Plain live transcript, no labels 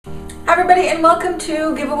Hi everybody, and welcome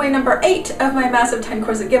to giveaway number 8 of my massive 10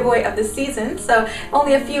 corset giveaway of the season. So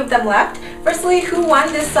only a few of them left. Firstly, who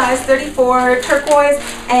won this size 34 turquoise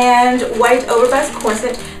and white overbust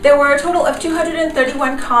corset? There were a total of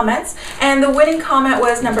 231 comments, and the winning comment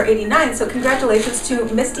was number 89. So congratulations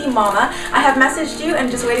to Misty Mama. I have messaged you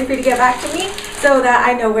and just waiting for you to get back to me so that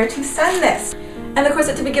I know where to send this. And the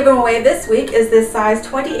corset to be given away this week is this size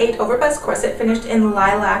 28 overbust corset finished in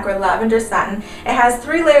lilac or lavender satin. It has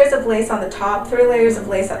 3 layers of lace on the top, 3 layers of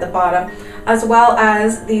lace at the bottom, as well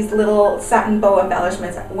as these little satin bow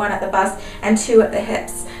embellishments, 1 at the bust and 2 at the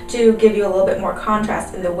hips, to give you a little bit more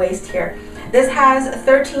contrast in the waist here. This has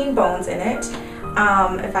 13 bones in it,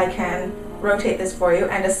 if I can rotate this for you,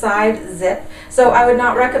 and a side zip. So I would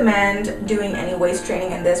not recommend doing any waist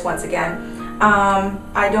training in this once again.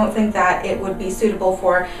 I don't think that it would be suitable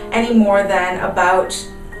for any more than about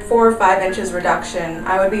 4 or 5 inches reduction.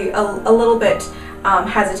 I would be a little bit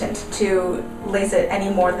hesitant to lace it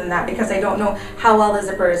any more than that because I don't know how well the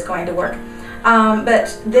zipper is going to work.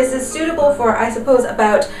 But this is suitable for, I suppose,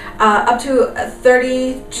 about up to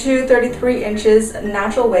 32, 33 inches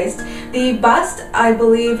natural waist. The bust, I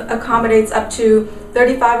believe, accommodates up to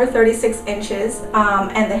 35 or 36 inches,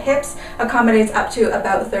 and the hips accommodates up to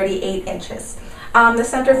about 38 inches. The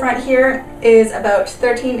center front here is about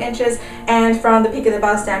 13 inches, and from the peak of the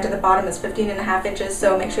bust down to the bottom is 15.5 inches,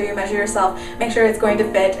 so make sure you measure yourself, make sure it's going to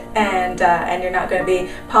fit, and you're not going to be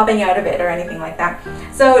popping out of it or anything like that.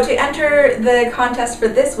 So to enter the contest for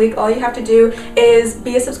this week, all you have to do is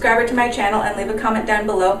be a subscriber to my channel and leave a comment down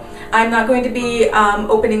below. I'm not going to be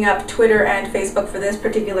opening up Twitter and Facebook for this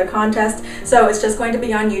particular contest, so it's just going to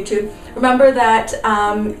be on YouTube. Remember that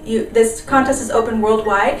this contest is open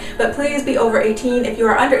worldwide, but please be over 18. If you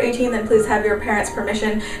are under 18, then please have your parents'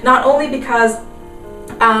 permission, not only because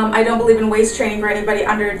I don't believe in waist training for anybody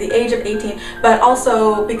under the age of 18, but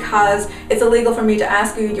also because it's illegal for me to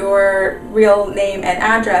ask you your real name and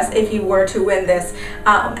address if you were to win this,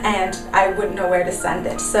 and I wouldn't know where to send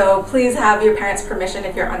it. So please have your parents' permission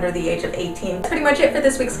if you're under the age of 18. That's pretty much it for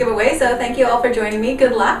this week's giveaway, so thank you all for joining me.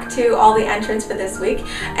 Good luck to all the entrants for this week.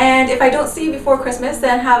 And if I don't see you before Christmas,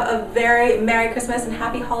 then have a very Merry Christmas and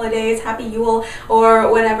Happy Holidays, Happy Yule,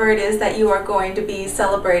 or whatever it is that you are going to be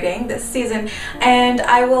celebrating this season. And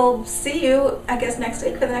I will see you, I guess, next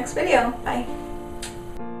week for the next video. Bye.